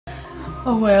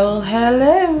Oh, well,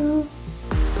 hello.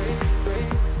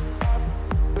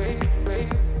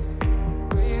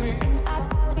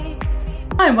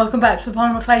 Hi and welcome back to the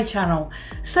Polymer Clay channel.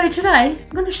 So today I'm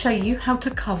going to show you how to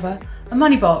cover a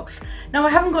money box. Now I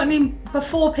haven't got any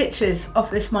before pictures of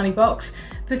this money box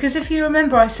because if you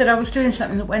remember I said I was doing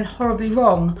something that went horribly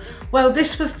wrong. Well,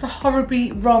 this was the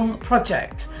horribly wrong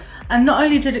project, and not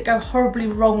only did it go horribly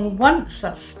wrong once,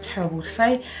 that's terrible to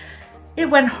say, it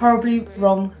went horribly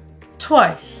wrong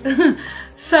twice.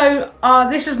 So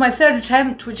this is my third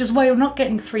attempt, which is why you're not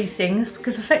getting three things,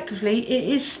 because effectively it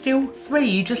is still three,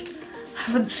 you just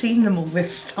haven't seen them all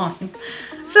this time.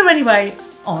 So anyway,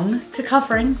 on to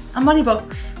covering a money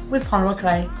box with Polymer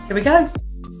Clay. Here we go.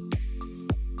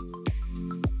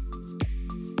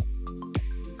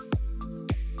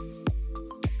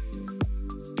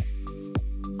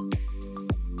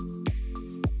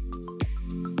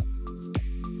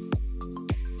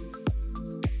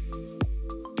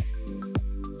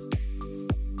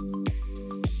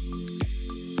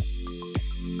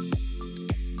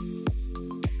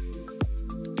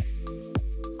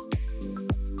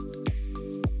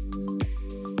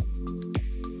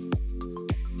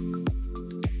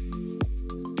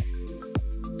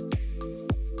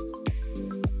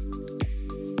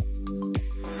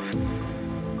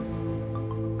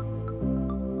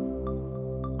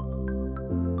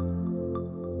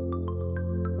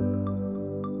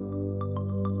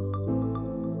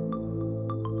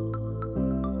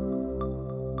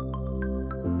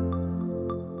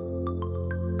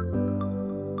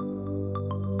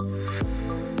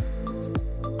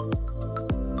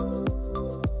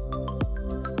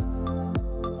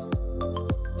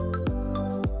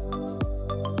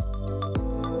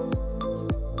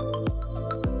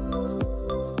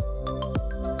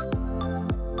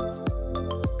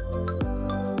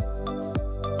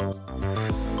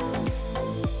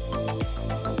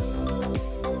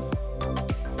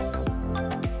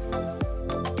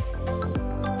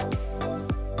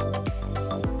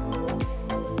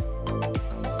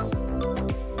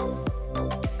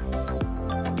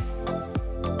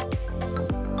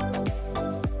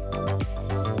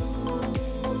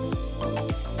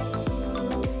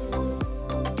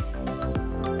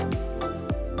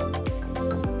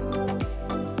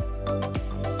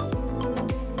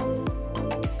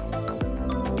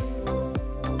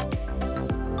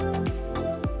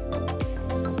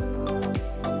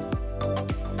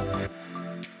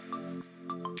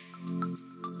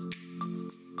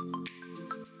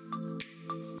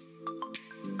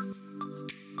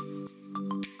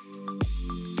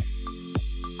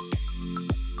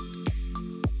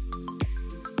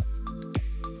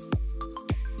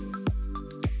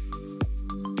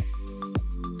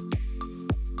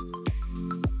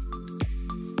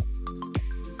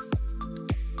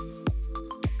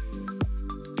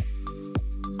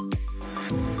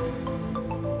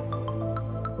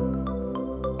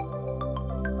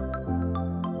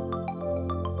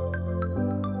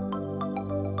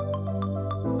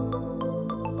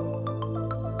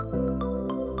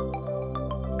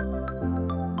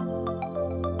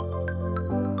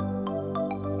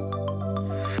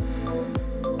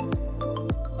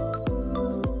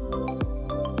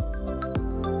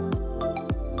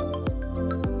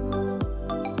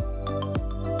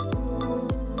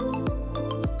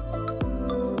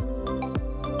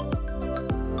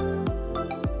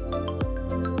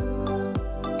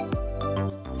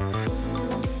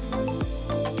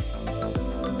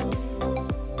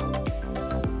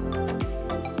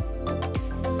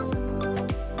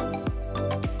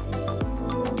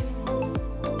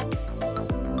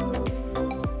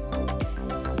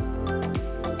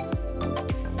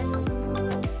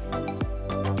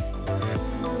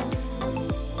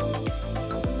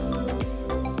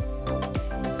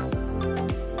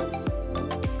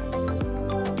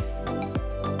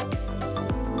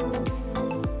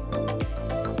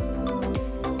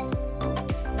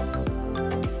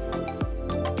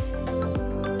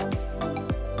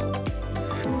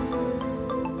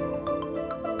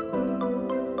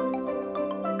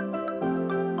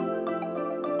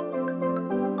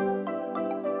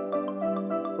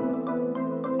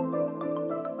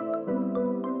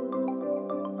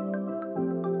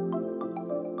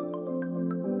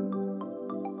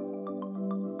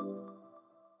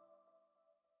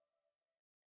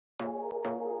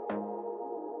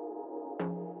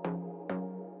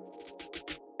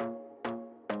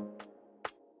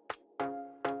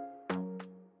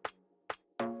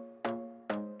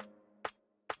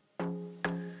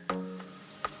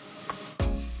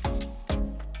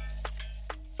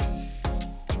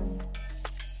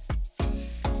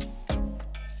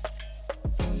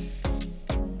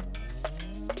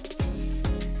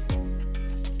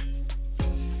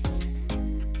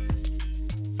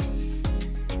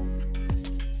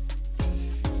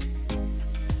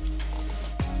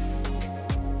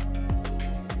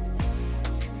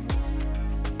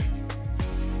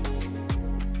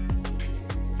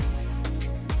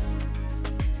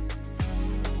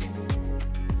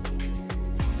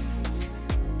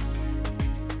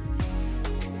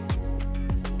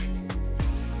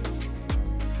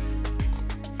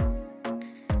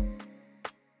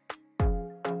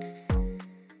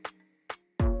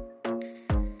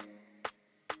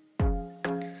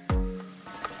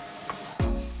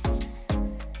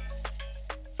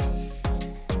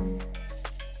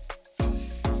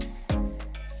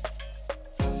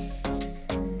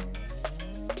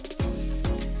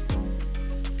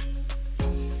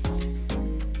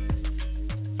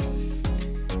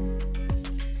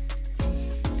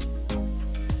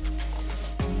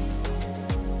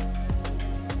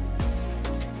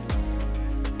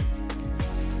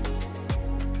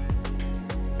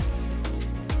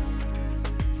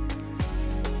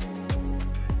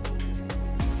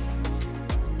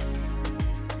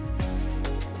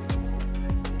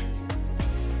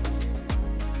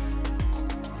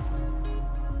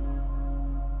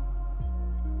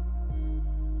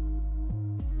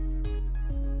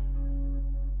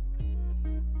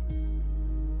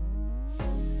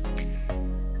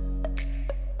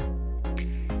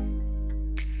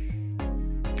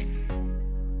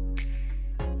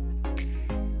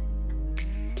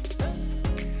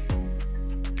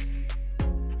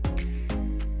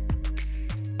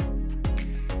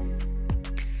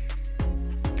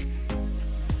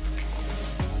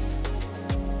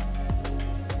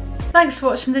 Thanks for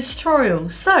watching the tutorial.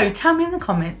 So tell me in the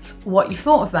comments what you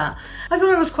thought of that. I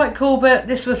thought it was quite cool, but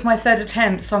this was my third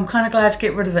attempt, so I'm kind of glad to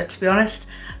get rid of it, to be honest.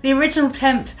 The original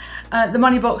attempt, the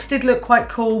money box did look quite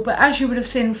cool, but as you would have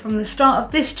seen from the start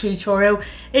of this tutorial,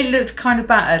 it looked kind of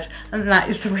battered, and that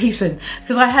is the reason.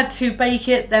 Because I had to bake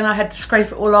it, then I had to scrape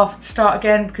it all off and start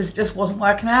again because it just wasn't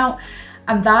working out,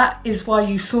 and that is why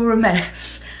you saw a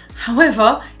mess.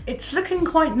 However, it's looking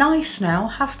quite nice now,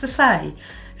 I have to say.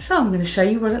 So I'm going to show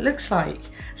you what it looks like.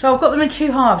 So I've got them in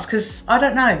two halves because I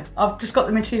don't know, I've just got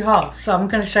them in two halves, so I'm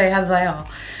going to show you how they are.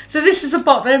 So this is the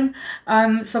bottom,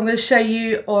 so I'm going to show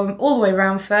you all the way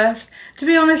around first. To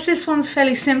be honest, this one's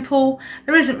fairly simple,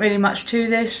 there isn't really much to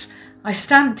this. I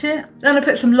stamped it, then I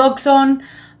put some logs on,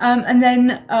 and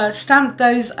then stamped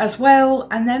those as well,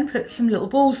 and then put some little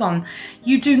balls on.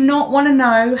 You do not want to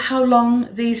know how long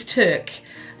these took.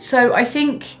 So I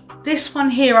think this one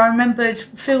here, I remembered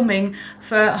filming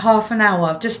for half an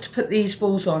hour just to put these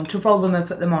balls on, to roll them and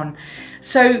put them on.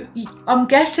 So I'm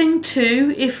guessing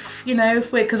two, if you know,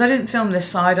 because I didn't film this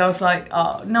side, I was like,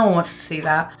 oh, no one wants to see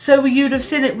that. So you'd have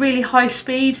seen it really high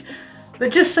speed,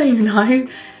 but just so you know,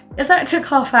 that took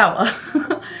half hour.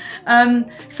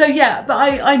 So yeah, but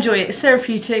I enjoy it, it's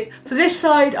therapeutic. For this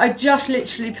side, I just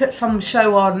literally put some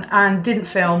show on and didn't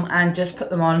film and just put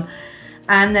them on.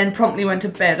 And then promptly went to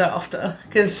bed after,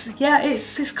 because yeah,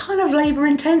 it's kind of labour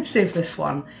intensive, this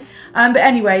one. But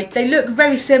anyway, they look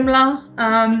very similar,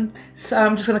 so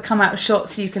I'm just going to come out of shot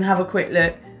so you can have a quick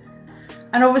look.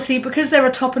 And obviously, because they're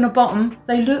a top and a bottom,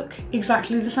 they look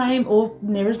exactly the same, or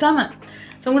near as damn it.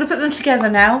 So I'm going to put them together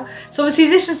now. So obviously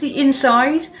this is the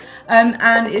inside,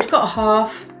 and it's got a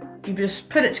half. You just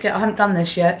put it together. I haven't done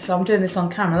this yet, so I'm doing this on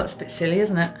camera. That's a bit silly,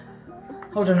 isn't it?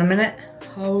 Hold on a minute.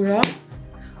 Hold on.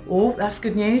 Oh, that's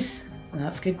good news.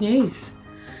 That's good news.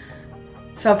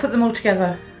 So I'll put them all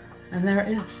together, and there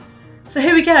it is. So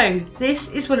here we go. This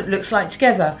is what it looks like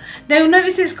together. Now you'll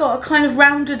notice it's got a kind of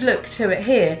rounded look to it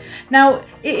here. Now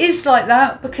it is like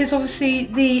that because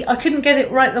obviously I couldn't get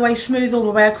it right the way smooth all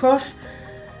the way across.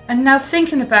 And now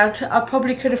thinking about it, I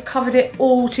probably could have covered it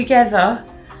all together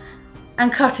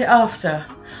and cut it after.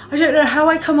 I don't know how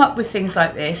I come up with things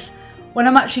like this. When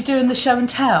I'm actually doing the show and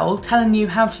tell, telling you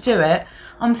how to do it,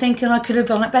 I'm thinking I could have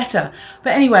done it better.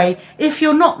 But anyway, if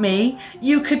you're not me,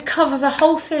 you could cover the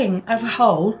whole thing as a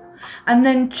whole and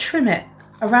then trim it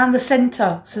around the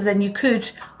centre, so then you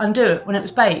could undo it when it was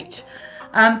baked.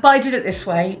 But I did it this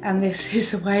way, and this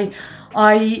is the way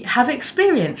I have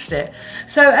experienced it.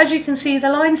 So as you can see,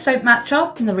 the lines don't match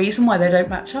up, and the reason why they don't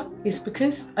match up is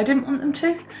because I didn't want them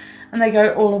to. And they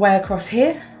go all the way across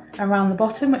here, around the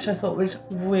bottom, which I thought was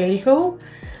really cool.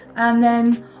 And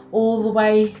then all the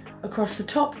way across the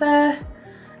top there.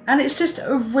 And it's just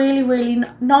a really, really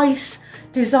nice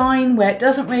design where it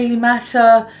doesn't really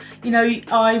matter. You know,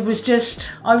 I was just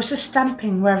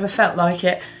stamping wherever felt like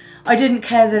it. I didn't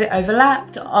care that it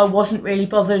overlapped. I wasn't really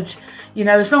bothered, you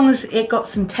know, as long as it got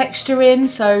some texture in.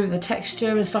 So the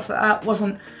texture and stuff like that,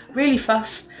 wasn't really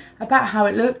fussed about how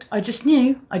it looked. I just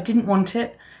knew I didn't want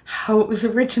it how it was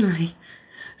originally.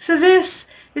 So this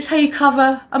is how you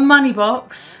cover a money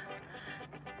box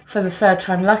for the third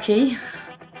time lucky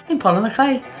in Polymer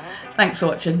Clay. Thanks for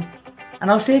watching, and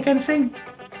I'll see you again soon.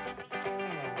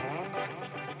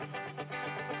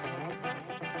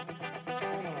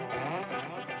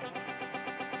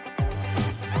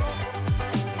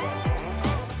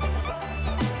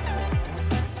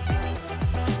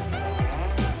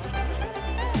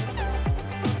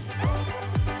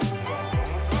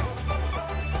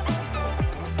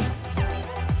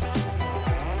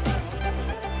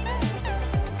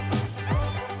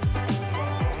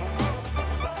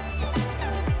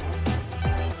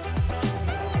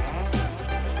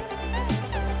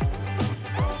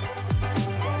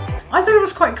 I thought it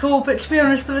was quite cool, but to be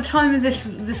honest, by the time of this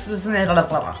was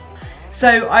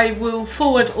so I will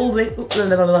forward all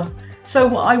the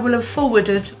so I will have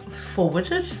forwarded.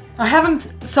 I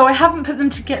haven't put them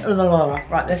together.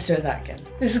 Right, let's do that again.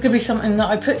 This is going to be something that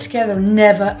I put together and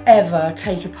never ever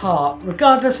take apart,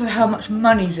 regardless of how much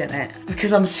money's in it,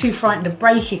 because I'm too frightened of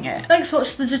breaking it. Thanks for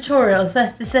watching the tutorial.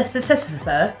 I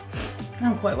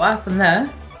don't quite what happened there.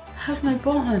 It has no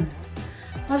bottom.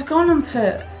 I've gone and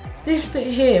put this bit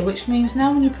here, which means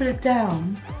now when you put it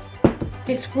down,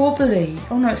 it's wobbly.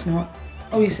 Oh no, it's not.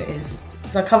 Oh yes, it is.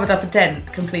 Because I covered up a dent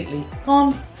completely. Go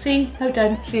on, see, no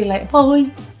dent. See you later.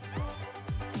 Bye.